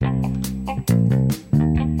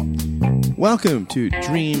Welcome to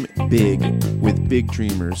Dream Big with Big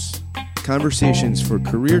Dreamers, conversations for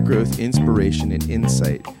career growth, inspiration, and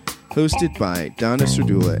insight, hosted by Donna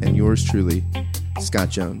Serdula and yours truly, Scott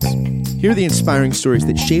Jones. Here are the inspiring stories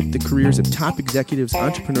that shape the careers of top executives,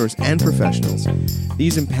 entrepreneurs, and professionals.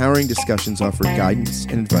 These empowering discussions offer guidance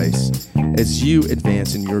and advice as you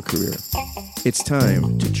advance in your career. It's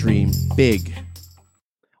time to dream big.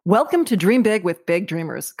 Welcome to Dream Big with Big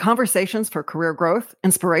Dreamers, conversations for career growth,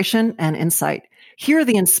 inspiration, and insight. Here are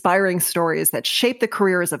the inspiring stories that shape the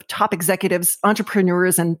careers of top executives,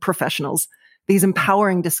 entrepreneurs, and professionals. These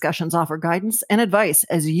empowering discussions offer guidance and advice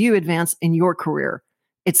as you advance in your career.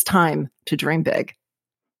 It's time to dream big.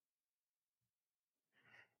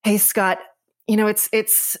 Hey, Scott,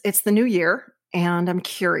 it's the new year, and I'm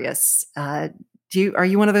curious. Are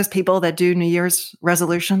you one of those people that do New Year's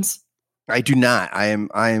resolutions? I do not.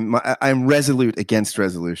 I'm resolute against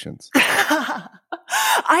resolutions.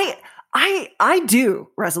 I do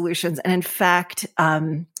resolutions, and in fact,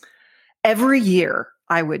 every year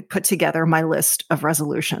I would put together my list of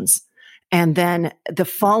resolutions, and then the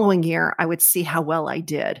following year I would see how well I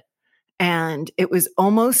did, and it was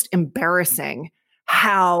almost embarrassing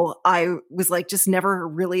how I was like just never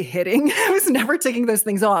really hitting. I was never taking those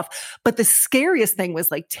things off. But the scariest thing was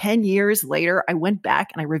like 10 years later, I went back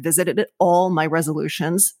and I revisited all my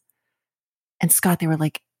resolutions. And Scott, they were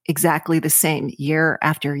like exactly the same year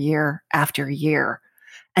after year after year.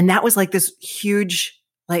 And that was like this huge,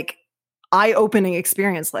 like eye-opening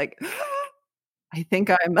experience. Like, I think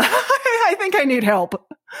I need help.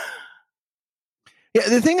 Yeah,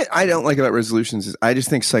 the thing that I don't like about resolutions is I just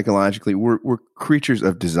think psychologically we're creatures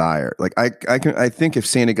of desire. Like I think if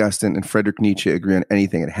St. Augustine and Friedrich Nietzsche agree on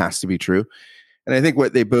anything, it has to be true. And I think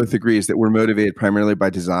what they both agree is that we're motivated primarily by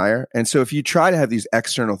desire. And so if you try to have these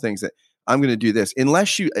external things that I'm going to do this,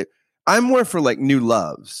 I'm more for like new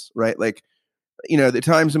loves, right? Like, the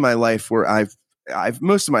times in my life where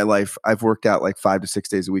most of my life I've worked out like 5 to 6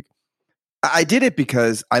 days a week. I did it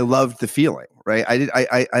because I loved the feeling, right?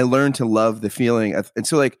 I learned to love the feeling. And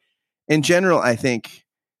so like in general, I think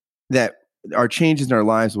that our changes in our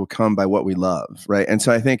lives will come by what we love, right? And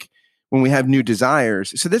so I think when we have new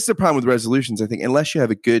desires, so this is the problem with resolutions, I think, unless you have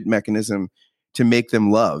a good mechanism to make them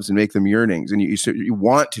loves and make them yearnings, and you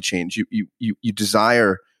want to change, you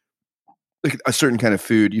desire like a certain kind of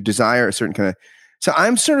food, you desire a certain kind of, so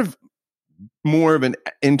I'm sort of more of an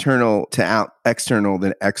internal to external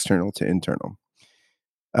than external to internal.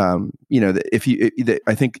 I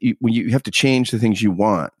think when you have to change the things you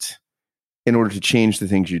want in order to change the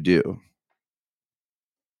things you do.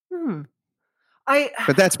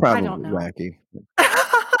 But that's probably wacky. I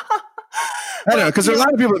don't know, because there are a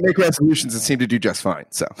lot of people that make resolutions and seem to do just fine.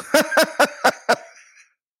 So.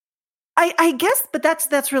 I guess, but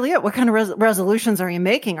that's really it. What kind of resolutions are you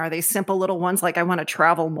making? Are they simple little ones like I want to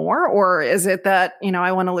travel more? Or is it that,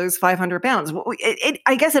 I want to lose 500 pounds?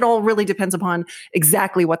 I guess it all really depends upon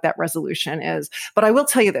exactly what that resolution is. But I will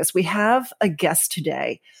tell you this. We have a guest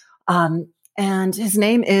today, and his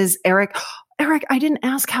name is Eric. Eric, I didn't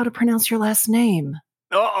ask how to pronounce your last name.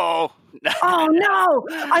 Uh-oh. Oh, no.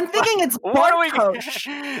 I'm thinking it's Bartosz.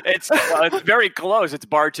 It's very close. It's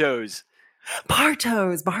Bartosz.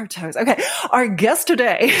 Bartosz. Okay. Our guest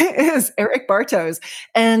today is Eric Bartosz,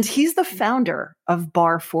 and he's the founder of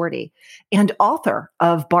Bar 40 and author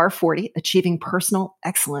of Bar 40, Achieving Personal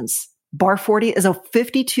Excellence. Bar 40 is a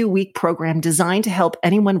 52-week program designed to help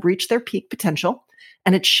anyone reach their peak potential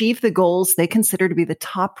and achieve the goals they consider to be the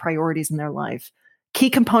top priorities in their life. Key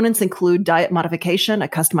components include diet modification, a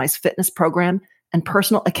customized fitness program, and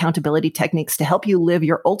personal accountability techniques to help you live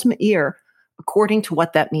your ultimate year according to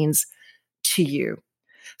what that means to you.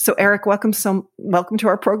 So Eric, welcome to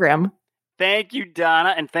our program. Thank you,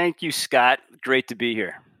 Donna, and thank you, Scott. Great to be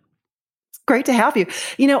here. It's great to have you.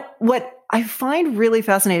 What I find really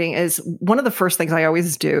fascinating is one of the first things I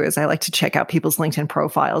always do is I like to check out people's LinkedIn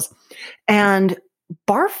profiles. And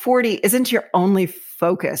Bar 40 isn't your only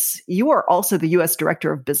focus. You are also the U.S.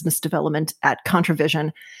 Director of Business Development at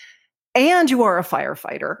ContraVision, and you are a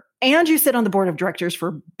firefighter, and you sit on the board of directors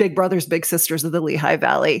for Big Brothers Big Sisters of the Lehigh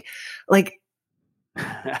Valley. Like,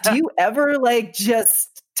 do you ever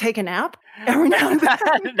just take a nap every now and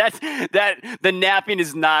then? The napping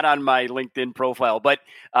is not on my LinkedIn profile, but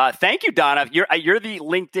thank you, Donna. You're the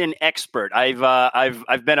LinkedIn expert.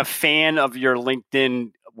 I've been a fan of your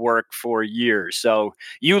LinkedIn work for years. So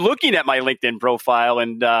you looking at my LinkedIn profile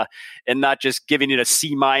and not just giving it a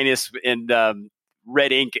C- and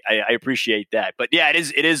red ink, I appreciate that. But yeah,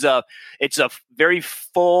 it's a very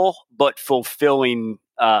full but fulfilling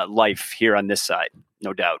life here on this side,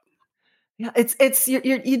 no doubt. Yeah,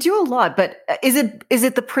 you do a lot, but is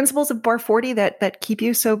it the principles of Bar 40 that keep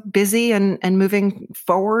you so busy and moving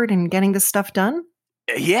forward and getting this stuff done?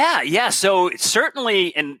 Yeah. So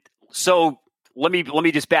certainly, and so let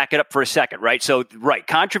me just back it up for a second, right? So right,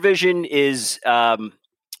 ContraVision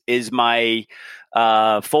is my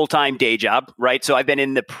full-time day job, right? So I've been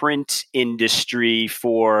in the print industry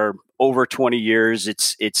for over 20 years.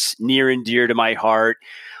 It's near and dear to my heart.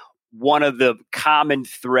 One of the common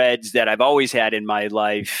threads that I've always had in my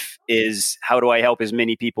life is how do I help as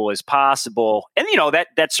many people as possible? And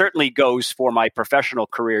that certainly goes for my professional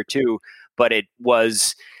career too, but it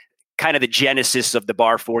was kind of the genesis of the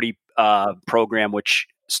Bar 40 program, which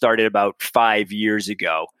started about 5 years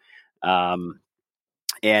ago. And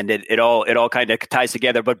it all kind of ties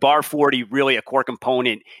together. But Bar 40, really a core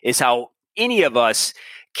component is how any of us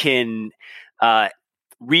can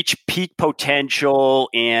reach peak potential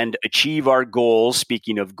and achieve our goals,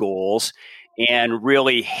 speaking of goals, and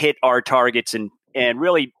really hit our targets and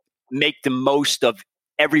really make the most of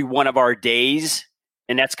every one of our days.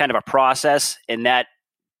 And that's kind of a process. And that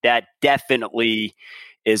definitely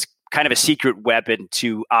is kind of a secret weapon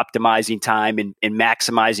to optimizing time and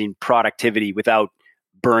maximizing productivity without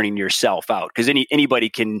burning yourself out. Because anybody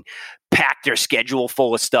can pack their schedule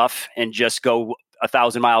full of stuff and just go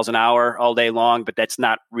 1,000 miles an hour all day long, but that's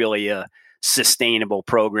not really a sustainable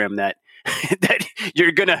program that that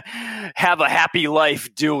you're gonna have a happy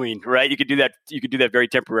life doing, right? You could do that very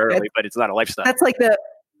temporarily, but it's not a lifestyle. That's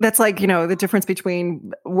like the difference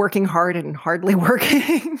between working hard and hardly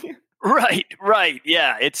working. Right.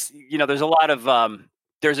 Yeah. It's, there's a lot of,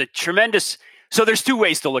 there's a tremendous, so there's two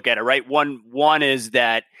ways to look at it, right? One is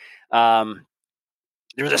that,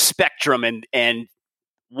 there's a spectrum and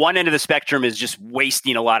one end of the spectrum is just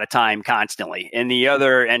wasting a lot of time constantly. And the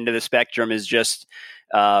other end of the spectrum is just,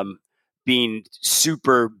 being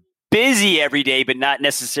super busy every day, but not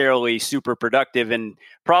necessarily super productive. And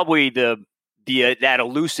probably that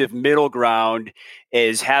elusive middle ground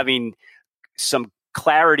is having some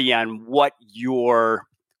clarity on what your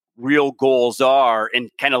real goals are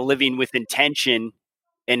and kind of living with intention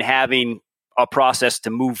and having a process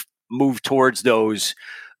to move towards those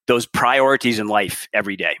priorities in life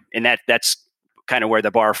every day. And that's kind of where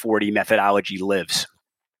the Bar 40 methodology lives.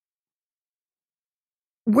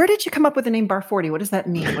 Where did you come up with the name Bar 40? What does that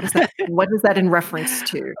mean? What is that in reference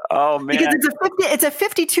to? Oh man, because it's a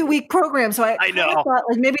 52-week program, so I know thought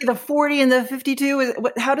like maybe the 40 and the 52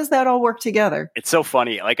 how does that all work together? It's so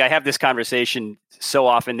funny. Like I have this conversation so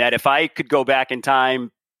often that if I could go back in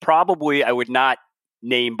time, probably I would not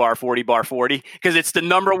name Bar 40 because it's the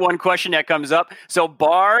number one question that comes up. So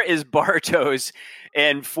Bar is Bartos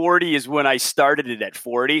and 40 is when I started it at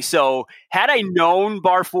 40. So had I known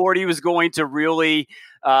Bar 40 was going to really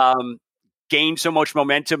gain so much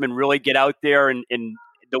momentum and really get out there and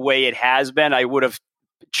the way it has been, I would have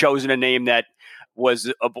chosen a name that was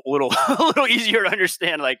a little easier to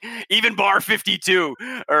understand, like even Bar 52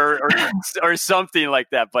 or something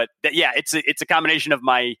like that. But it's a combination of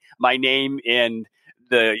my name and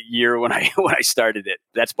the year when I started it.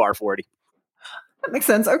 That's Bar 40. That makes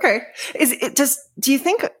sense. Okay. Do you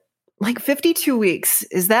think like 52 weeks,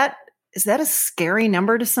 is that a scary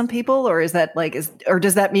number to some people, or is that or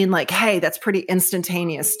does that mean like, hey, that's pretty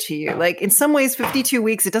instantaneous to you? Like in some ways, 52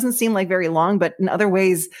 weeks, it doesn't seem like very long, but in other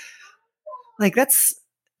ways, like that's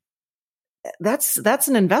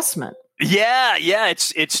an investment. Yeah.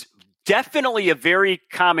 It's definitely a very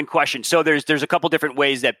common question. So there's a couple different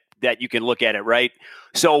ways that you can look at it, right?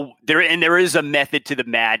 So there is a method to the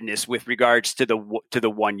madness with regards to the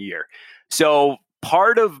 1 year. So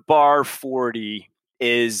part of Bar 40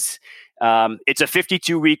 is it's a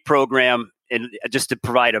 52-week program, and just to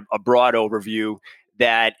provide a broad overview,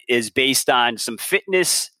 that is based on some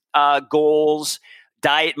fitness goals,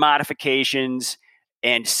 diet modifications,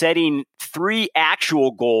 and setting 3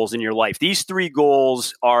 actual goals in your life. These 3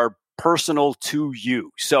 goals are personal to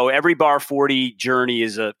you. So every Bar 40 journey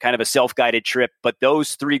is a kind of a self-guided trip, but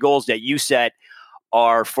those 3 goals that you set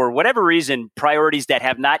are, for whatever reason, priorities that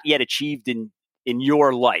have not yet achieved in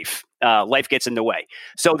your life. Life gets in the way.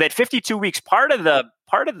 So that 52 weeks, part of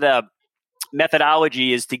the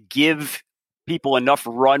methodology is to give people enough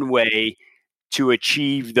runway to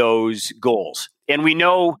achieve those goals. And we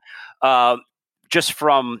know just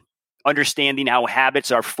from understanding how habits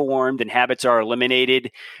are formed and habits are eliminated,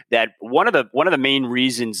 that one of the main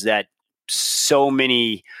reasons that so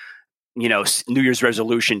many New Year's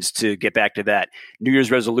resolutions, to get back to that, New Year's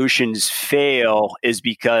resolutions fail is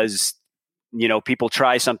because people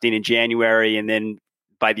try something in January and then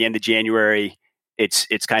by the end of January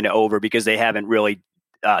it's kind of over because they haven't really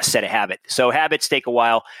set a habit. So habits take a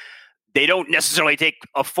while. they don't necessarily take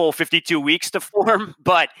a full 52 weeks to form,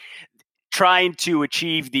 but trying to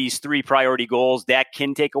achieve these 3 priority goals, that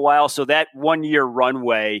can take a while. So that 1 year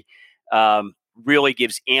runway really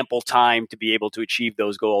gives ample time to be able to achieve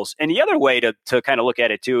those goals. And the other way to kind of look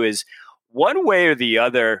at it too is, one way or the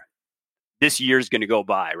other, this year is going to go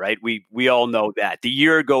by, right? We all know that. The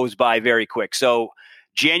year goes by very quick. So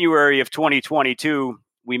January of 2022,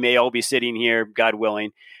 we may all be sitting here, God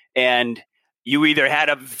willing, and you either had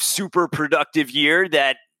a super productive year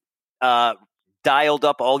that dialed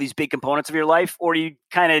up all these big components of your life, or you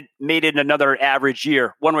kind of made it another average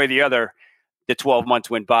year. One way or the other, the 12 months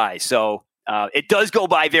went by. So it does go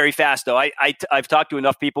by very fast, though. I've talked to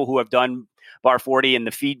enough people who have done Bar 40, and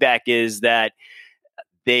the feedback is that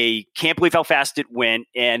they can't believe how fast it went.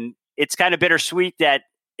 And it's kind of bittersweet that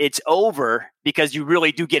it's over, because you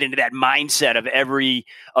really do get into that mindset of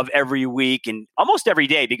every week and almost every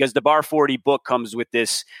day, because the Bar 40 book comes with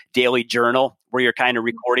this daily journal where you're kind of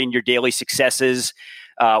recording your daily successes,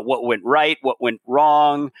 what went right, what went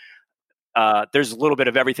wrong. There's a little bit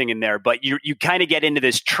of everything in there, but you kind of get into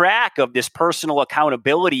this track of this personal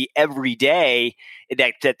accountability every day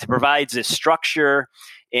that provides this structure.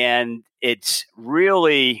 And it's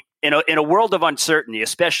really in a world of uncertainty,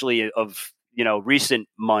 especially of recent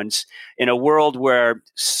months, in a world where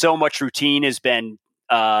so much routine has been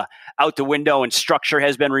out the window and structure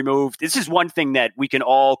has been removed. This is one thing that we can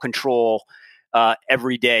all control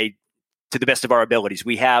every day to the best of our abilities.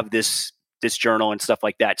 We have this journal and stuff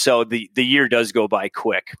like that. So the year does go by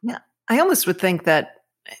quick. Yeah. I almost would think that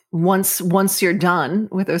once you're done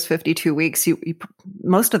with those 52 weeks, you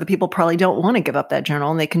most of the people probably don't want to give up that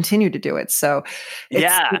journal, and they continue to do it. So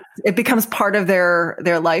it becomes part of their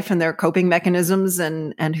life and their coping mechanisms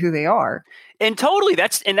and who they are. And totally,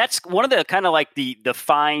 that's one of the kind of like the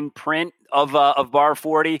fine print of Bar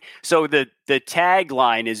 40. So the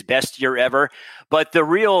tagline is best year ever, but the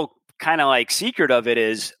real kind of like secret of it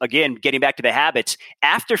is, again, getting back to the habits.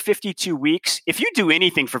 After 52 weeks, if you do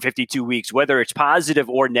anything for 52 weeks, whether it's positive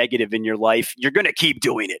or negative in your life, you're going to keep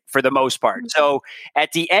doing it for the most part. Mm-hmm. So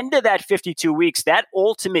at the end of that 52 weeks, that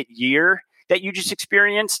ultimate year that you just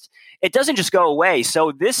experienced, it doesn't just go away.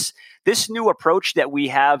 So this new approach that we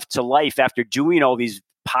have to life after doing all these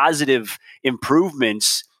positive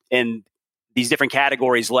improvements in these different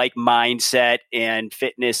categories like mindset and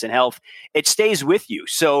fitness and health, it stays with you.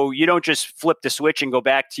 So you don't just flip the switch and go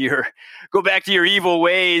back to your evil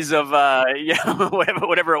ways of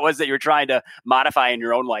whatever it was that you're trying to modify in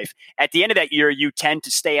your own life. At the end of that year, you tend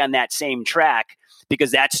to stay on that same track,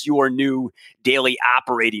 because that's your new daily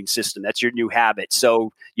operating system. That's your new habit.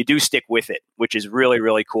 So you do stick with it, which is really,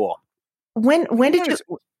 really cool. When did you?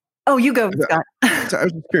 Oh, you go, Scott. So I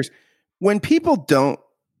was just curious. When people don't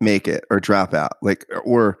make it or drop out,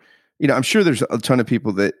 I'm sure there's a ton of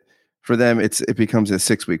people that for them it becomes a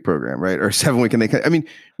 6-week program, right, or 7-week, and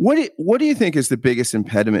what do you think is the biggest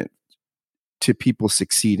impediment to people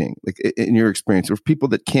succeeding, like in your experience, or people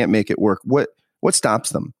that can't make it work? What stops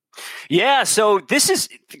them? Yeah, so this is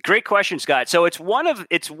a great question, Scott. So it's one of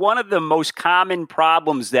the most common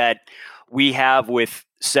problems that we have with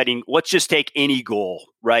setting. Let's just take any goal,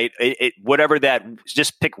 right? Whatever that,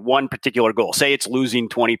 just pick one particular goal. Say it's losing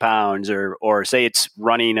 20 pounds or say it's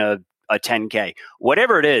running a 10K,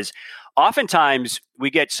 whatever it is. Oftentimes we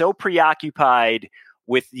get so preoccupied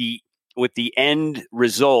with the end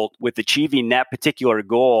result, with achieving that particular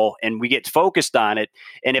goal, and we get focused on it.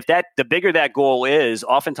 And the bigger that goal is,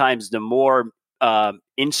 oftentimes the more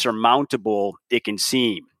insurmountable it can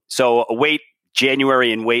seem. So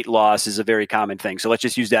January and weight loss is a very common thing. So let's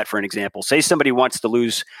just use that for an example. Say somebody wants to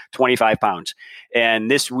lose 25 pounds, and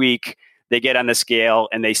this week they get on the scale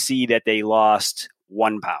and they see that they lost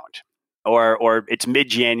 1 pound. Or it's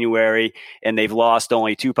mid-January and they've lost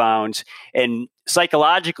only 2 pounds. And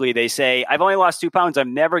psychologically, they say, I've only lost 2 pounds.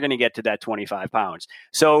 I'm never going to get to that 25 pounds.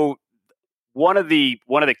 So one of the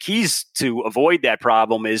keys to avoid that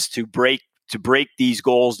problem is to break these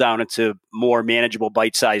goals down into more manageable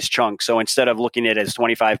bite-sized chunks. So instead of looking at it as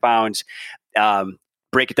 25 pounds,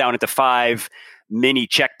 break it down into 5 mini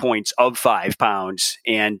checkpoints of 5 pounds,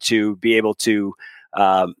 and to be able to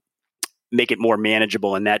make it more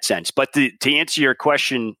manageable in that sense. But to answer your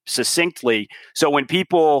question succinctly, so when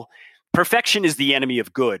perfection is the enemy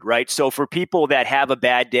of good, right? So for people that have a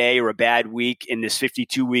bad day or a bad week in this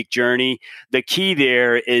 52-week journey, the key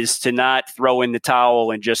there is to not throw in the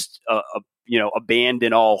towel and just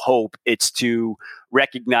abandon all hope. It's to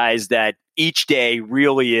recognize that each day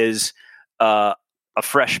really is a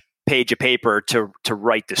fresh page of paper to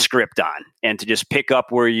write the script on, and to just pick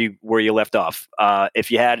up where you left off.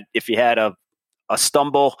 If you had a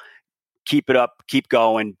stumble, keep it up, keep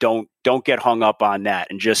going. Don't get hung up on that,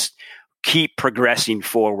 and just keep progressing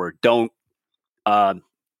forward. Don't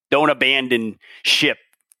abandon ship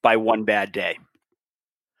by one bad day.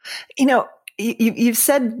 You've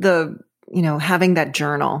said having that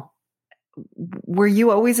journal. Were you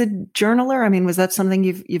always a journaler? I mean, was that something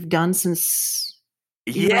you've done since?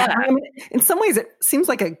 Yeah. I mean, in some ways, it seems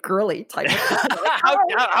like a girly type of thing.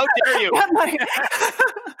 How dare you?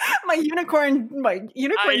 my unicorn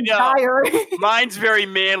diary. Mine's very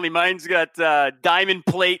manly. Mine's got diamond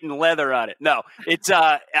plate and leather on it. No, it's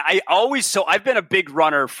I've been a big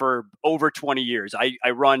runner for over 20 years. I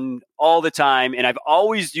run all the time, and I've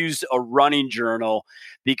always used a running journal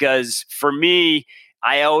because for me,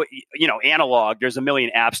 analog, there's a million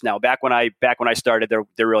apps now. Back when I started,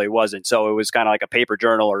 there really wasn't. So it was kind of like a paper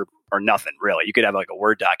journal or nothing really. You could have like a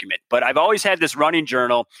Word document, but I've always had this running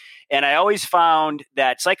journal, and I always found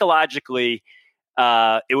that psychologically,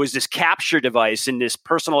 it was this capture device and this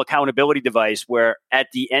personal accountability device where at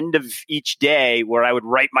the end of each day, where I would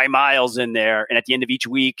write my miles in there, and at the end of each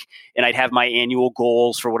week, and I'd have my annual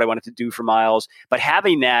goals for what I wanted to do for miles. But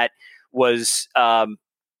having that was,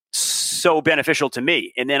 so beneficial to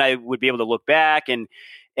me. And then I would be able to look back and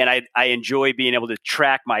I enjoy being able to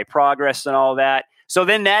track my progress and all that. So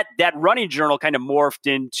then that running journal kind of morphed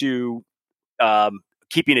into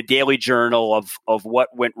keeping a daily journal of what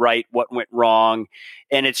went right, what went wrong.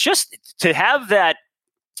 And it's just to have that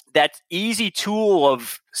easy tool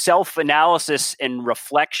of self-analysis and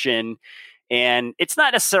reflection. And it's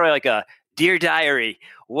not necessarily like a Dear Diary,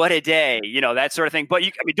 what a day, that sort of thing. But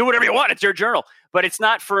do whatever you want. It's your journal. But it's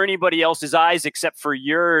not for anybody else's eyes except for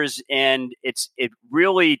yours. And it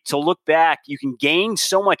really, to look back, you can gain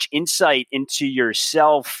so much insight into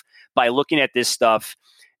yourself by looking at this stuff.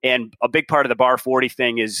 And a big part of the Bar 40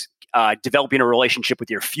 thing is developing a relationship with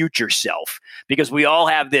your future self, because we all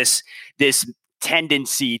have this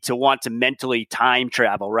tendency to want to mentally time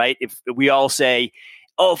travel, right? If we all say,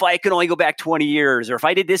 oh, if I could only go back 20 years, or if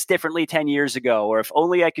I did this differently 10 years ago, or if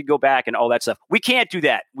only I could go back and all that stuff. We can't do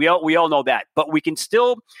that. We all know that, but we can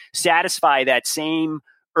still satisfy that same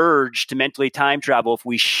urge to mentally time travel if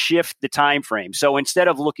we shift the time frame. So instead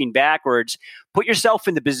of looking backwards, put yourself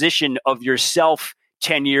in the position of yourself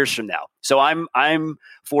 10 years from now. So I'm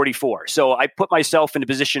 44. So I put myself in the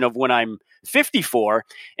position of when I'm 54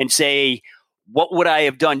 and say, what would I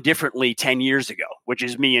have done differently 10 years ago, which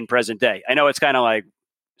is me in present day. I know it's kind of like,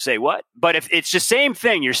 say what? But if it's the same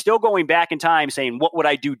thing, you're still going back in time saying, what would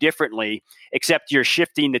I do differently? Except you're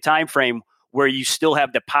shifting the time frame where you still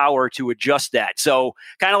have the power to adjust that. So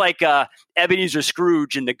kind of like Ebenezer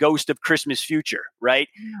Scrooge in The Ghost of Christmas Future, right?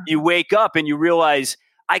 Yeah. You wake up and you realize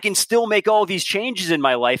I can still make all these changes in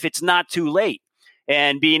my life. It's not too late.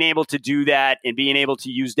 And being able to do that and being able to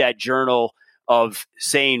use that journal of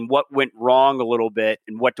saying what went wrong a little bit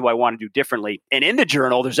and what do I want to do differently. And in the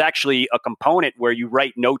journal, there's actually a component where you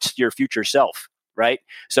write notes to your future self, right?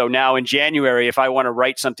 So now in January, if I want to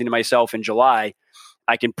write something to myself in July,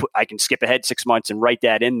 I can skip ahead 6 months and write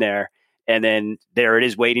that in there. And then there it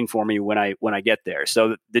is waiting for me when I get there.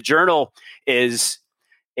 So the journal is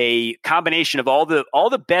a combination of all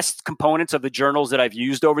the best components of the journals that I've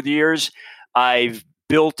used over the years. I've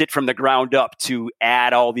built it from the ground up to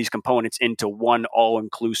add all these components into one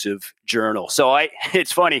all-inclusive journal. So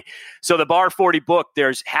it's funny. So the Bar 40 book,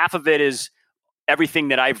 there's half of it is everything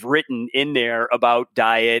that I've written in there about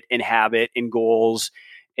diet and habit and goals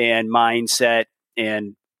and mindset.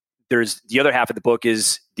 And there's the other half of the book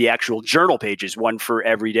is the actual journal pages, one for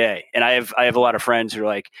every day. And I have a lot of friends who are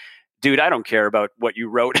like, dude, I don't care about what you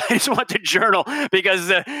wrote. I just want the journal because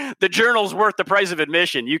the journal's worth the price of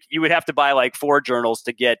admission. You would have to buy like 4 journals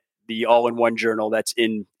to get the all-in-one journal that's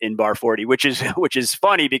in Bar 40, which is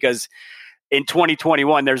funny because in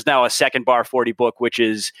 2021 there's now a second Bar 40 book, which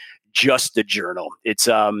is just the journal. It's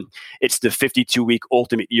the 52-week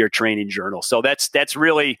ultimate year training journal. So that's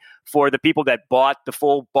really for the people that bought the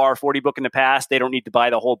full Bar 40 book in the past. They don't need to buy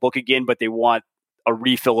the whole book again, but they want a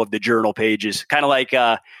refill of the journal pages. Kind of like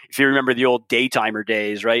if you remember the old Daytimer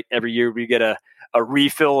days, right? Every year we get a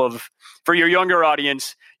refill of, for your younger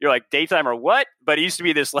audience, you're like, Daytimer what? But it used to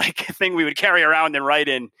be this like thing we would carry around and write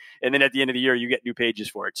in, and then at the end of the year you get new pages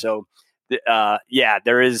for it. So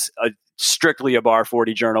there is strictly a Bar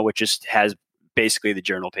 40 journal, which just has basically the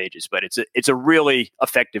journal pages, but it's a really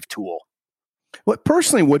effective tool. What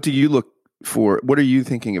do you look for? What are you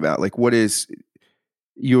thinking about? Like, what is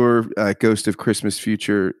your Ghost of Christmas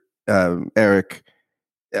Future, Eric,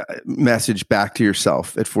 message back to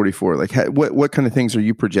yourself at 44? Like, what kind of things are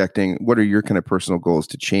you projecting? What are your kind of personal goals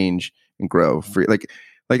to change and grow? For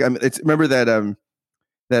remember that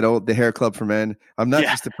the hair club for men. I'm not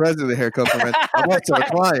just the president of the hair club for men. I'm also a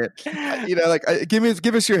client.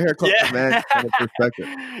 Give us your hair club for men kind of perspective.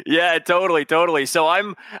 Yeah, totally. So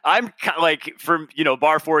I'm like from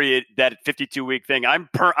bar 40, that 52-week thing. I'm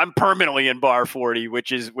permanently in bar 40,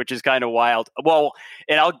 which is kind of wild. Well,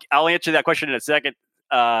 and I'll answer that question in a second.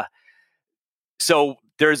 So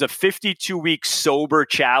there's a 52-week sober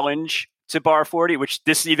challenge to bar 40, which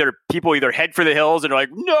people either head for the hills and are like,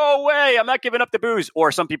 no way, I'm not giving up the booze. Or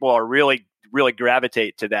some people are really, really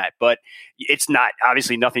gravitate to that. But it's not,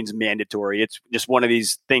 obviously nothing's mandatory. It's just one of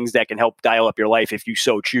these things that can help dial up your life if you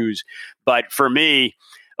so choose. But for me,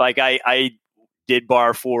 like I did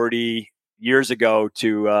bar 40 years ago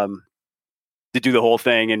to do the whole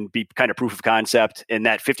thing and be kind of proof of concept. In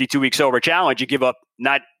that 52-week sober challenge, you give up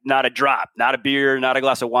not a drop, not a beer, not a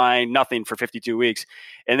glass of wine, nothing for 52 weeks.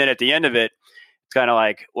 And then at the end of it, it's kind of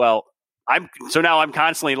like, well, now I'm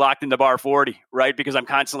constantly locked into bar 40, right? Because I'm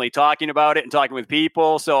constantly talking about it and talking with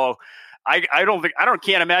people. So I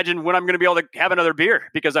can't imagine when I'm going to be able to have another beer,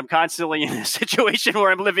 because I'm constantly in a situation where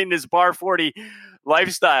I'm living this bar 40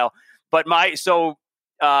 lifestyle. But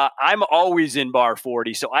I'm always in bar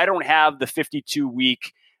 40, so I don't have the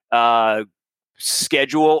 52-week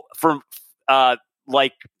schedule from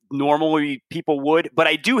like normally people would, but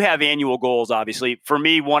I do have annual goals. Obviously, for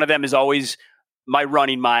me, one of them is always my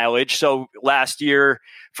running mileage. So last year,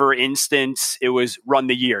 for instance, it was run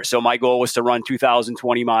the year. So my goal was to run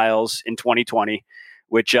 2,020 miles in 2020,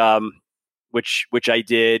 which I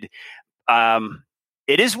did.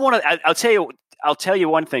 It is one of, I'll tell you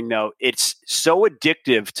one thing though. It's so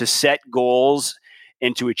addictive to set goals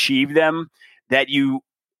and to achieve them that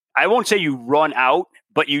I won't say you run out,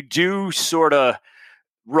 but you do sort of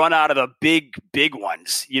run out of the big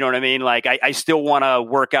ones. You know what I mean? Like I still want to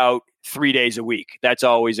work out 3 days a week. That's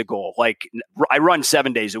always a goal. Like I run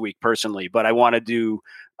 7 days a week personally, but I want to do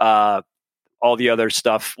all the other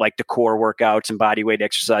stuff like the core workouts and body weight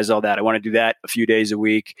exercise, all that. I want to do that a few days a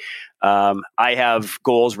week. I have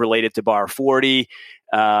goals related to bar 40.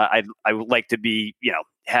 I would like to be,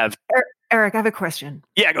 have. Eric, I have a question.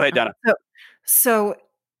 Yeah, go ahead, Donna. So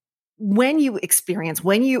when you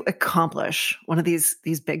accomplish one of these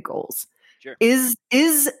big goals, sure, is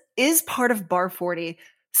part of bar 40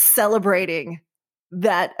 celebrating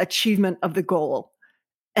that achievement of the goal?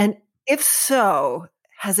 And if so,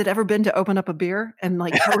 has it ever been to open up a beer and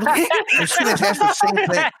like totally? It's the same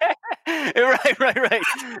thing. Right.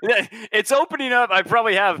 It's opening up. I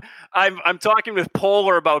probably have. I'm talking with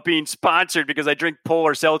Polar about being sponsored because I drink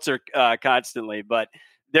Polar Seltzer constantly. But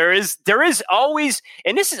there is always,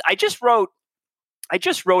 and this is. I just wrote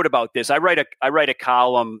about this. I write a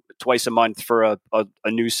column twice a month for a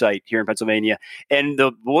news site here in Pennsylvania, and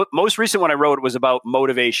the most recent one I wrote was about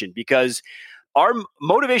motivation, because our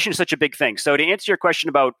motivation is such a big thing. So to answer your question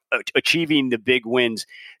about achieving the big wins,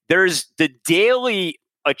 there's the daily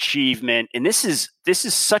achievement. And this is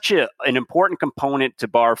such an important component to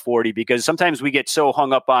bar 40, because sometimes we get so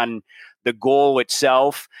hung up on the goal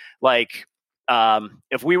itself. Like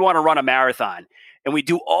if we want to run a marathon and we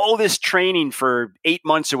do all this training for 8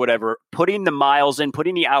 months or whatever, putting the miles in,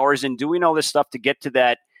 putting the hours in, doing all this stuff to get to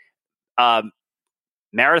that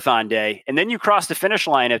marathon day, and then you cross the finish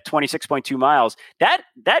line at 26.2 miles. That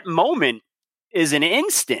moment is an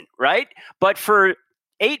instant, right? But for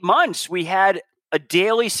 8 months, we had a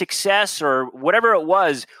daily success or whatever it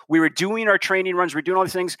was. We were doing our training runs, we were doing all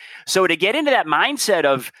these things. So to get into that mindset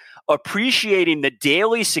of appreciating the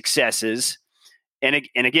daily successes, and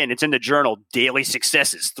again, it's in the journal, daily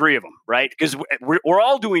successes, 3 of them, right? Because we're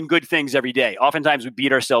all doing good things every day. Oftentimes we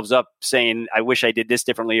beat ourselves up saying, I wish I did this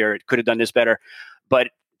differently or could have done this better. But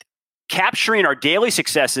capturing our daily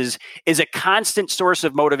successes is a constant source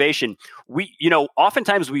of motivation.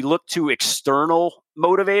 Oftentimes we look to external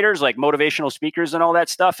motivators like motivational speakers and all that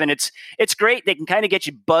stuff. And it's great. They can kind of get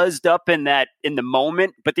you buzzed up in the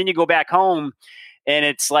moment, but then you go back home and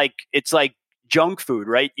it's like junk food,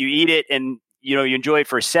 right? You eat it and you enjoy it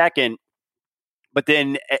for a second, but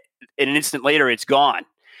then an instant later it's gone.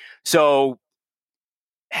 So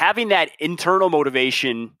having that internal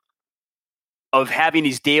motivation of having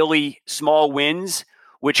these daily small wins,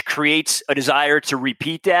 which creates a desire to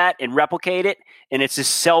repeat that and replicate it. And it's a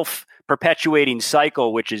self-perpetuating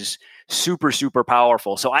cycle, which is super, super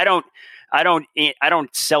powerful. So I don't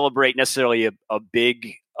celebrate necessarily a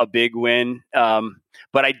big win.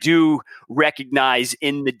 But I do recognize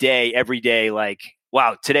in the day, every day, like,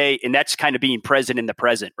 wow, today, and that's kind of being present in the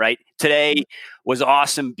present, right? Today was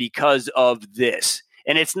awesome because of this.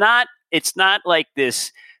 And it's not like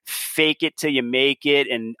this fake it till you make it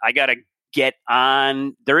and I got to get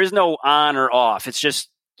on. There is no on or off. It's just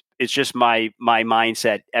it's just my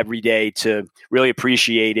mindset every day to really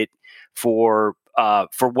appreciate it for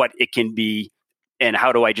what it can be, and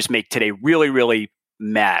how do I just make today really, really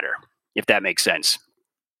matter, if that makes sense.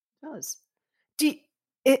 It does.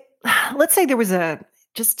 Let's say there was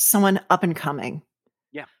just someone up and coming.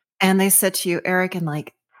 Yeah. And they said to you, Eric, in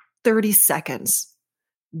like 30 seconds,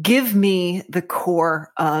 give me the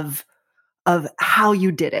core of how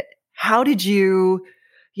you did it. How did you,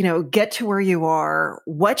 get to where you are?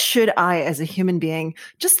 What should I, as a human being,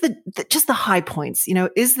 just the high points,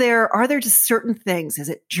 are there just certain things? Is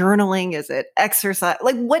it journaling? Is it exercise?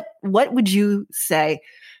 Like what would you say,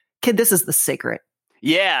 kid, this is the secret?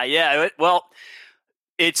 Yeah. Well,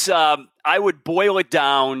 it's, I would boil it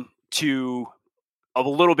down to a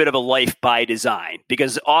little bit of a life by design,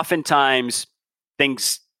 because oftentimes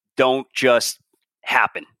things don't just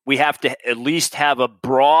happen. We have to at least have a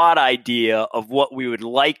broad idea of what we would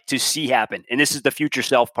like to see happen. And this is the future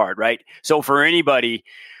self part, right? So for anybody,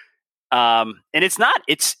 and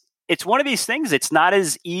it's one of these things, it's not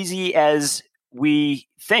as easy as we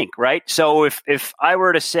think, right? So if I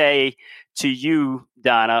were to say to you,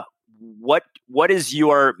 Donna, what is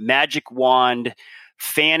your magic wand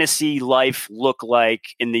fantasy life look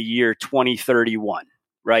like in the year 2031?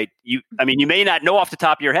 Right. You may not know off the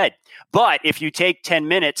top of your head, but if you take 10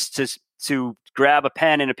 minutes to grab a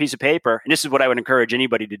pen and a piece of paper, and this is what I would encourage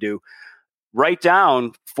anybody to do, write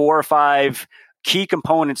down 4 or 5 key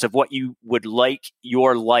components of what you would like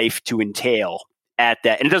your life to entail at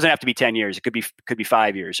that. And it doesn't have to be 10 years. It could be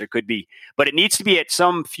 5 years, or but it needs to be at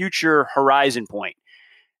some future horizon point.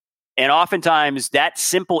 And oftentimes that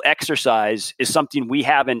simple exercise is something we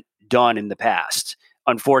haven't done in the past.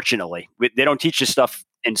 Unfortunately, they don't teach this stuff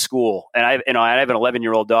in school. And I have an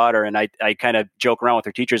 11-year-old daughter, and I kind of joke around with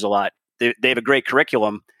her teachers a lot. They have a great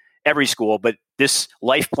curriculum, every school, but this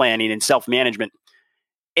life planning and self-management,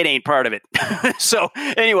 it ain't part of it. So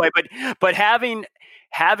anyway, but having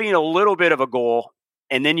a little bit of a goal,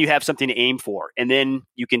 and then you have something to aim for, and then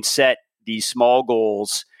you can set these small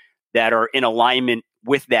goals that are in alignment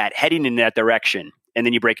with that, heading in that direction. And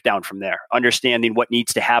then you break it down from there, understanding what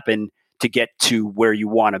needs to happen to get to where you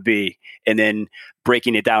want to be, and then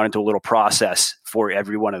breaking it down into a little process for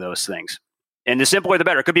every one of those things. And the simpler, the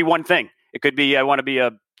better. It could be one thing. It could be, I want to be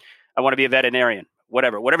a veterinarian,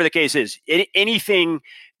 whatever the case is. Anything,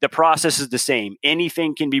 the process is the same.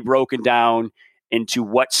 Anything can be broken down into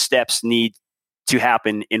what steps need to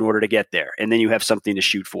happen in order to get there. And then you have something to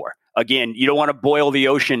shoot for. Again, you don't want to boil the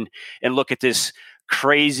ocean and look at this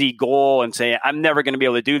crazy goal and say, I'm never going to be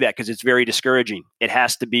able to do that, because it's very discouraging. It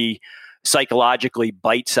has to be psychologically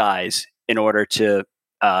bite-sized in order to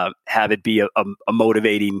have it be a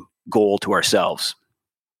motivating goal to ourselves.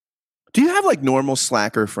 Do you have like normal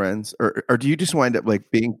slacker friends, or do you just wind up like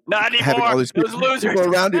having all these people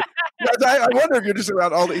around you? I wonder if you're just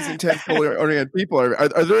around all these intense oriented people. Are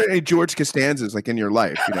there any George Costanzas like in your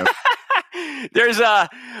life? There's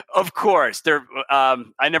of course there.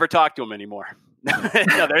 I never talk to them anymore.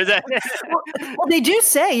 No, there's a. Well, they do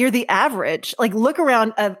say you're the average. Like, look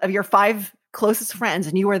around of your 5 closest friends,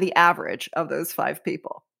 and you are the average of those 5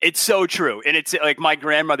 people. It's so true. And it's like my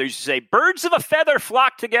grandmother used to say, birds of a feather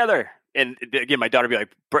flock together. And again, my daughter would be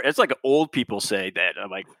like, it's like old people say that. I'm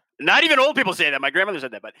like, not even old people say that. My grandmother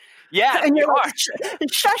said that, but yeah. And you're like,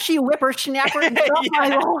 shush, you whippersnapper.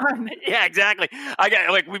 Yeah, exactly.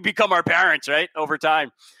 We become our parents, right? Over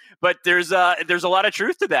time. But there's a lot of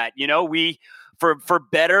truth to that. We, for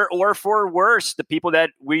better or for worse, the people that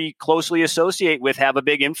we closely associate with have a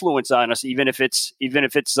big influence on us, even if it's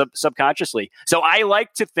subconsciously. So I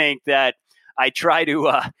like to think that I try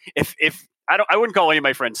to, if I wouldn't call any of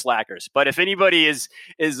my friends slackers, but if anybody is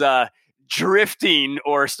drifting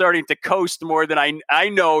or starting to coast more than I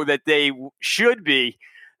know that they should be,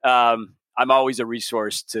 I'm always a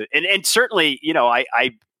resource to, and certainly, I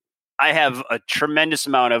have a tremendous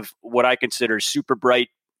amount of what I consider super bright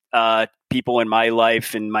people in my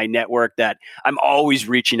life and my network that I'm always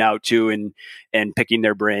reaching out to and picking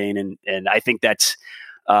their brain. And I think that's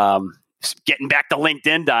getting back to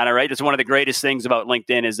LinkedIn, Donna, right? It's one of the greatest things about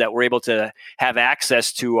LinkedIn is that we're able to have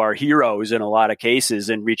access to our heroes in a lot of cases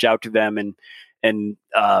and reach out to them and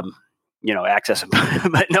access them.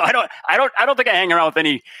 But no, I don't think I hang around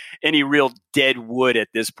with any real dead wood at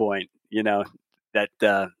this point. That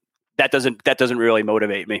doesn't really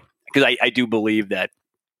motivate me, because I do believe that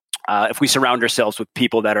if we surround ourselves with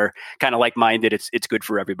people that are kind of like-minded, it's good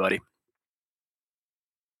for everybody.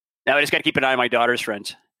 Now I just got to keep an eye on my daughter's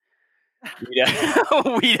friends.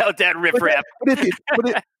 Weed out that riffraff.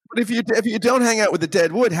 But if you don't hang out with the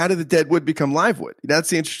dead wood, how did the dead wood become live wood?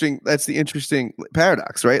 That's the interesting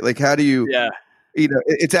paradox, right? Like, how do you? Yeah.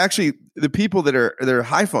 It's actually the people that are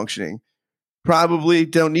high functioning probably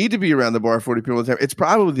don't need to be around the bar 40 people at a time. It's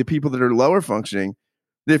probably the people that are lower functioning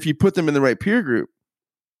that if you put them in the right peer group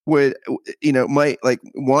would, might like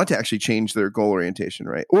want to actually change their goal orientation,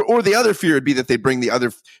 right? Or the other fear would be that they bring the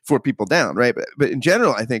other 4 people down, right? But in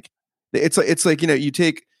general, I think it's like, you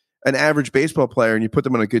take an average baseball player and you put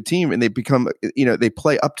them on a good team and they become, they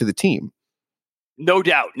play up to the team. No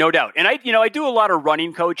doubt. And I do a lot of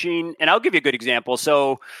running coaching, and I'll give you a good example.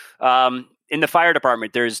 So, in the fire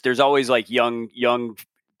department, there's always like young,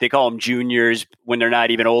 they call them juniors when they're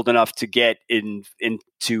not even old enough to get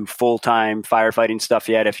into full-time firefighting stuff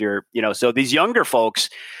yet. If you're, so these younger folks,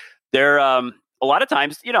 they're, a lot of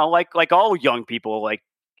times, like all young people, like,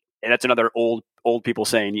 and that's another old people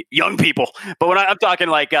saying young people. But when I'm talking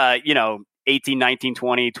like, 18, 19,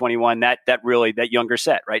 20, 21, that really, that younger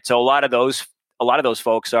set, right? So a lot of those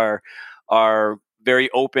folks are very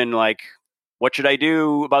open, like, what should I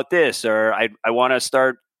do about this? Or I want to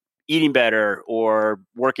start eating better or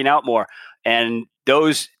working out more. And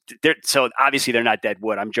so obviously they're not dead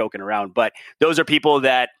wood. I'm joking around, but those are people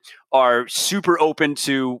that are super open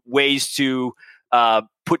to ways to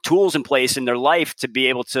put tools in place in their life to be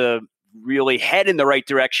able to really head in the right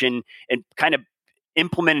direction and kind of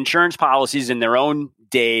implement insurance policies in their own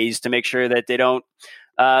days to make sure that they don't,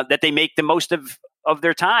 that they make the most of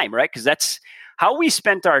their time, right? Because that's how we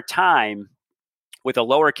spent our time with a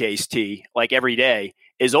lowercase t, like every day,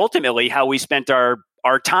 is ultimately how we spent our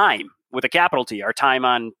time with a capital T, our time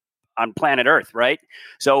on planet Earth, right?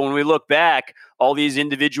 So when we look back, all these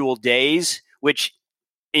individual days, which,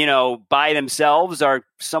 by themselves are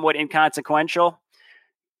somewhat inconsequential,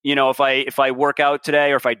 if I work out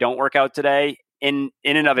today or if I don't work out today, in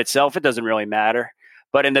and of itself, it doesn't really matter.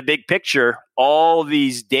 But in the big picture, all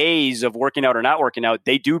these days of working out or not working out,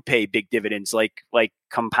 they do pay big dividends, like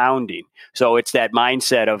compounding. So it's that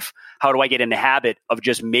mindset of how do I get in the habit of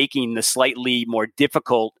just making the slightly more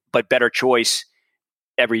difficult but better choice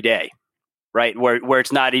every day, right? Where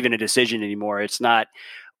it's not even a decision anymore. It's not,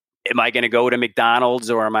 am I going to go to McDonald's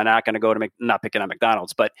or am I not going to go to not picking on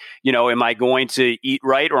McDonald's, but am I going to eat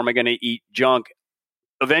right or am I going to eat junk?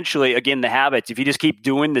 Eventually, again, the habits, if you just keep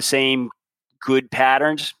doing the same good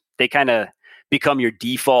patterns, they kind of become your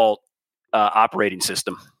default operating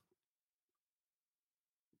system.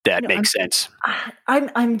 That makes sense.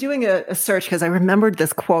 I'm doing a search because I remembered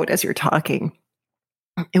this quote as you're talking.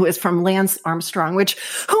 It was from Lance Armstrong,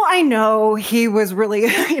 who I know he was really,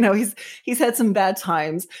 he's had some bad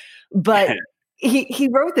times, but he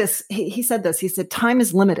wrote this. He said this. He said, "Time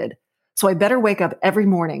is limited. So I better wake up every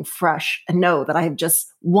morning fresh and know that I have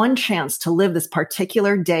just one chance to live this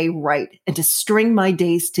particular day right and to string my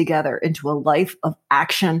days together into a life of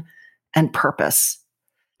action and purpose."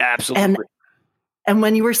 Absolutely. And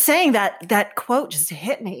when you were saying that quote just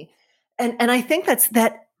hit me. And I think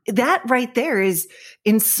that right there is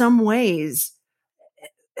in some ways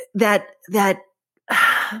that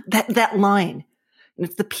line. And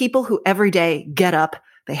it's the people who every day get up,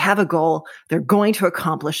 they have a goal, they're going to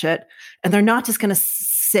accomplish it, and they're not just going to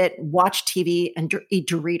sit, watch TV, and eat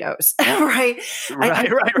Doritos, right?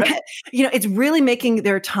 Right. It's really making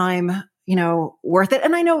their time, worth it.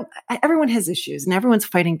 And I know everyone has issues, and everyone's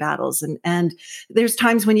fighting battles, and there's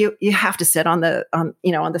times when you have to sit on the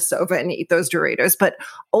sofa and eat those Doritos. But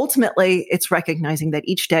ultimately, it's recognizing that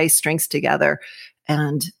each day strings together,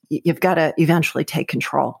 and you've got to eventually take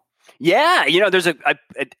control. Yeah, there's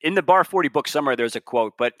in the Bar 40 book summary, there's a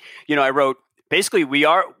quote, but I wrote, basically we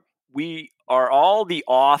are all the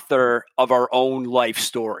author of our own life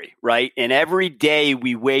story, right? And every day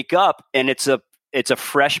we wake up and it's a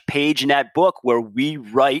fresh page in that book where we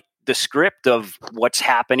write the script of what's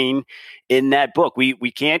happening in that book. We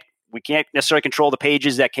can't necessarily control the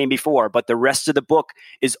pages that came before, but the rest of the book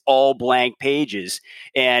is all blank pages,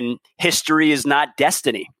 and history is not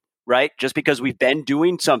destiny. Right? Just because we've been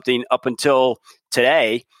doing something up until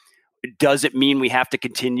today doesn't mean we have to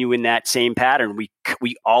continue in that same pattern.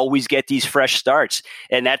 We always get these fresh starts.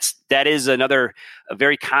 And that is a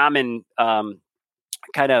very common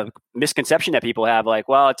kind of misconception that people have, like,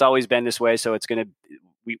 well, it's always been this way, so it's going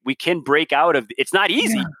to, we can break out of, it's not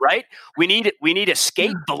easy, right? We need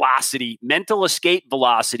escape velocity, mental escape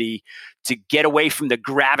velocity to get away from the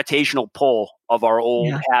gravitational pull of our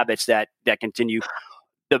old habits that continue.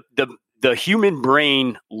 The human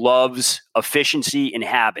brain loves efficiency and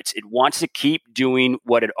habits. It wants to keep doing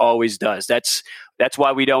what it always does. That's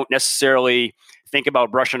why we don't necessarily think about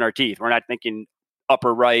brushing our teeth. We're not thinking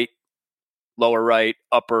upper right, lower right,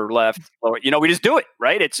 upper left, lower. We just do it,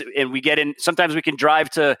 right? And we get in. Sometimes we can drive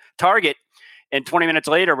to Target and 20 minutes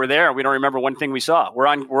later we're there and we don't remember one thing we saw. We're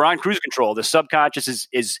on cruise control. The subconscious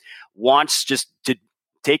is wants just to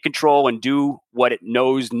take control and do what it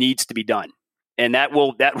knows needs to be done. And that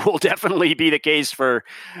will definitely be the case for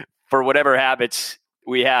whatever habits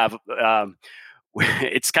we have.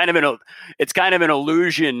 It's kind of an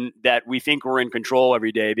illusion that we think we're in control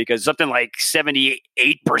every day, because something like 78%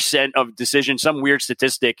 of decisions, some weird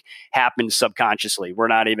statistic, happens subconsciously. We're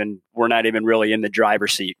not even really in the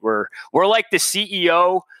driver's seat. We're like the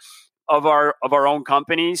CEO of our own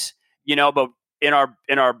companies, but in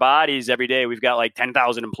our bodies every day, we've got like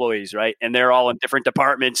 10,000 employees, right? And they're all in different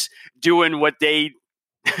departments doing what they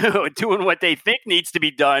think needs to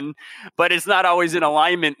be done, but it's not always in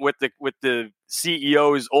alignment with the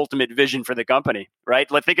CEO's ultimate vision for the company, right?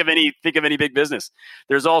 Think of any big business.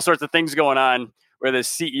 There's all sorts of things going on where the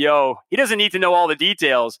CEO, he doesn't need to know all the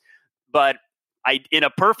details, but in a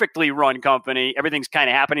perfectly run company, everything's kind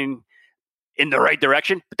of happening in the right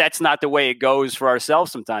direction, but that's not the way it goes for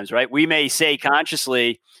ourselves sometimes, right? We may say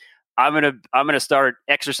consciously, I'm going to start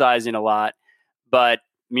exercising a lot, but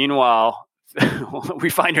meanwhile, we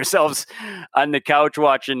find ourselves on the couch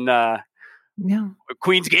watching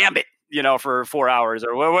Queen's Gambit, for 4 hours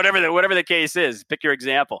or whatever the case is. Pick your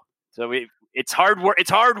example. So it's hard work. It's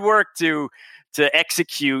hard work to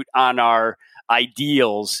execute on our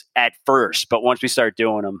ideals at first, but once we start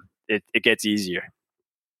doing them, it gets easier.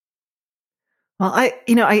 Well,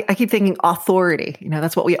 I keep thinking authority.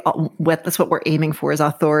 That's what we're aiming for, is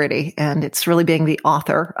authority, and it's really being the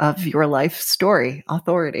author of your life story,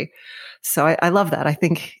 authority. So I love that.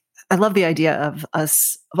 I love the idea of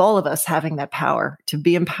all of us having that power to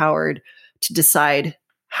be empowered to decide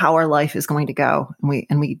how our life is going to go,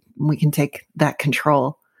 and we can take that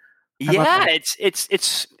control. Yeah,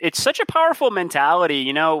 it's such a powerful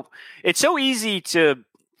mentality. It's so easy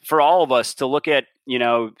for all of us to look at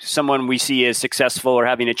someone we see as successful or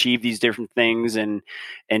having achieved these different things and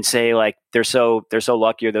say like they're so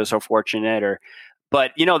lucky or they're so fortunate,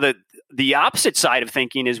 but the opposite side of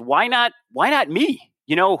thinking is why not me?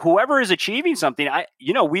 Whoever is achieving something,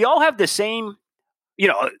 we all have the same,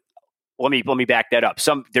 let me back that up.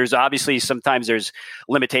 Sometimes there's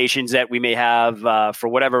limitations that we may have for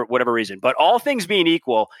whatever reason, but all things being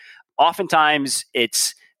equal, oftentimes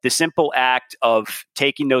it's the simple act of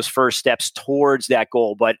taking those first steps towards that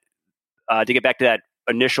goal. But to get back to that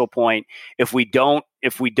initial point, if we don't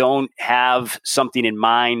have something in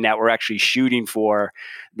mind that we're actually shooting for,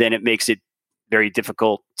 then it makes it very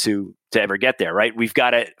difficult to ever get there, right? We've got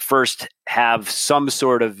to first have some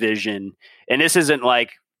sort of vision. And this isn't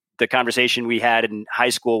like the conversation we had in high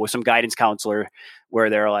school with some guidance counselor where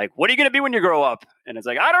they're like, what are you going to be when you grow up? And it's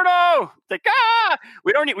like, I don't know. It's like,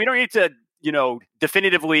 we don't need to,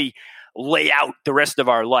 definitively lay out the rest of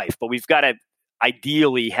our life, but we've got to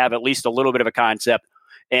ideally have at least a little bit of a concept.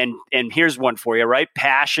 And here's one for you, right?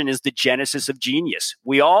 Passion is the genesis of genius.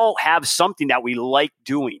 We all have something that we like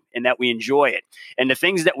doing and that we enjoy it. And the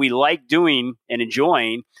things that we like doing and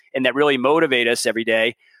enjoying and that really motivate us every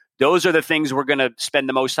day, those are the things we're going to spend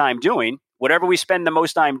the most time doing. Whatever we spend the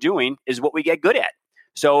most time doing is what we get good at.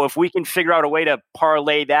 So if we can figure out a way to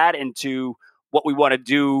parlay that into what we want to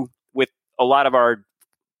do with a lot of our,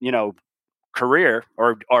 career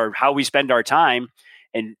or how we spend our time,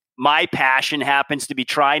 and my passion happens to be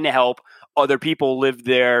trying to help other people live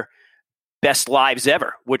their best lives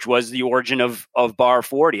ever, which was the origin of Bar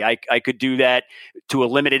 40. I could do that to a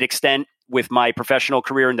limited extent with my professional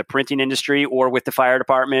career in the printing industry or with the fire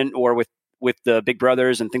department or with the Big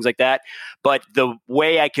Brothers and things like that. But the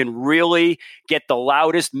way I can really get the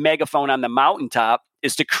loudest megaphone on the mountaintop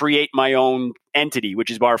is to create my own entity, which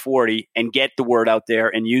is Bar 40, and get the word out there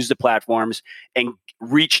and use the platforms and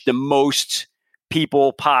reach the most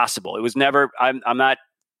people possible. It was never, I'm not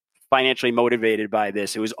financially motivated by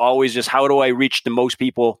this. It was always just, how do I reach the most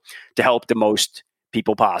people to help the most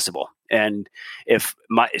people possible? And if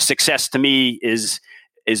my success to me is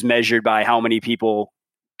measured by how many people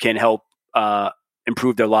can help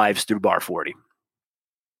improve their lives through Bar 40.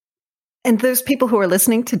 And those people who are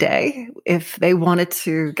listening today, if they wanted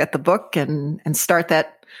to get the book and start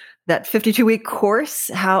that 52-week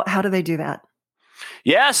course, how do they do that?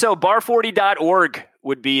 Yeah, so bar40.org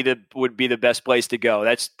would be the best place to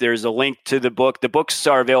go. There's a link to the book. The books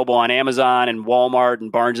are available on Amazon and Walmart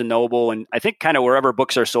and Barnes and Noble, and I think kind of wherever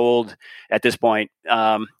books are sold at this point.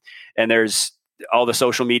 And there's all the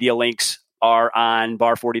social media links are on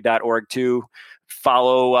bar40.org too.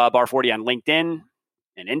 Follow Bar 40 on LinkedIn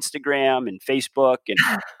and Instagram and Facebook. And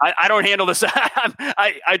I don't handle this.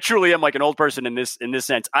 I truly am like an old person in this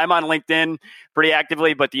sense. I'm on LinkedIn pretty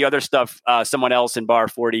actively, but the other stuff, someone else in Bar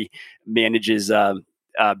 40 manages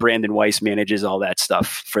Brandon Weiss manages all that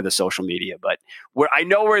stuff for the social media, but I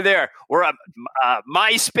know we're there. We're on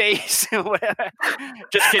MySpace.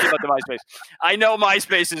 Just kidding about the MySpace. I know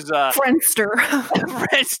MySpace is Friendster.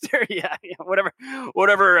 Friendster, yeah, whatever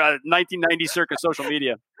 1990 circa social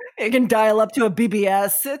media. You can dial up to a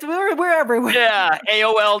BBS. We're everywhere. Yeah,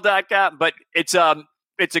 AOL.com. But it's a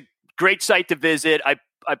great site to visit. I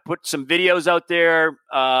put some videos out there.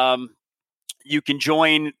 You can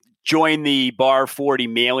join the Bar 40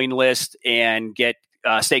 mailing list and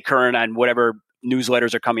stay current on whatever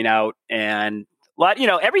newsletters are coming out. And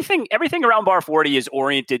everything around Bar 40 is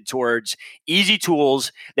oriented towards easy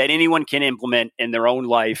tools that anyone can implement in their own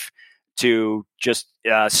life to just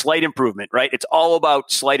slight improvement, right? It's all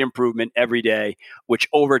about slight improvement every day, which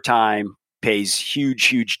over time pays huge,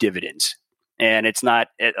 huge dividends. And it's not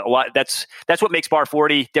a lot. That's what makes Bar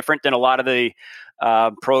 40 different than a lot of the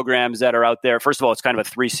programs that are out there. First of all, it's kind of a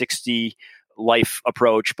 360 life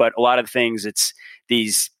approach, but a lot of things,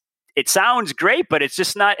 it sounds great, but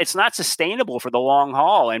it's not sustainable for the long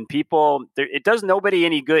haul. And it does nobody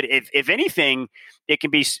any good. If anything, it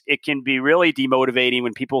can be really demotivating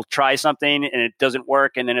when people try something and it doesn't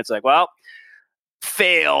work. And then it's like, well,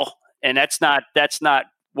 fail. And that's not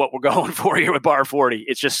what we're going for here with Bar 40.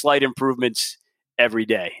 It's just slight improvements every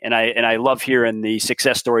day. And I love hearing the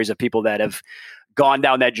success stories of people that have gone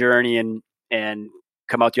down that journey and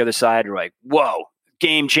come out the other side and are like, whoa,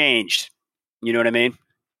 game changed. You know what I mean?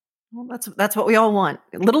 Well, that's what we all want.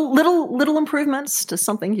 Little improvements to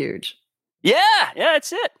something huge. Yeah,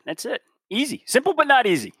 that's it. Easy, simple, but not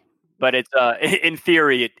easy. But it's in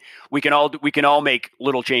theory, we can all make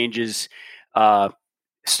little changes,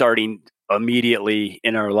 starting immediately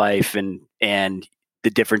in our life, and the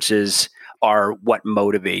differences are what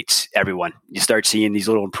motivates everyone. You start seeing these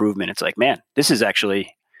little improvements. It's like, man, this is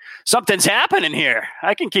actually something's happening here.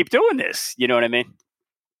 I can keep doing this. You know what I mean?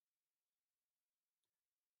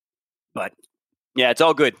 But yeah, it's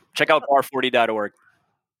all good. Check out bar40.org.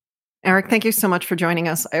 Eric, thank you so much for joining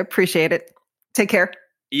us. I appreciate it. Take care.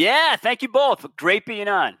 Yeah, thank you both. Great being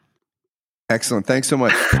on. Excellent. Thanks so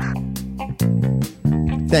much.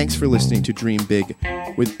 Thanks for listening to Dream Big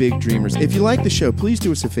with Big Dreamers. If you like the show, please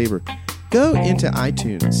do us a favor. Go into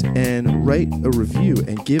iTunes and write a review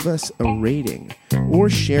and give us a rating, or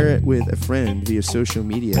share it with a friend via social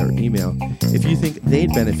media or email if you think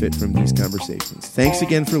they'd benefit from these conversations. Thanks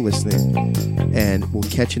again for listening, and we'll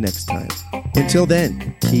catch you next time. Until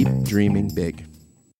then, keep dreaming big.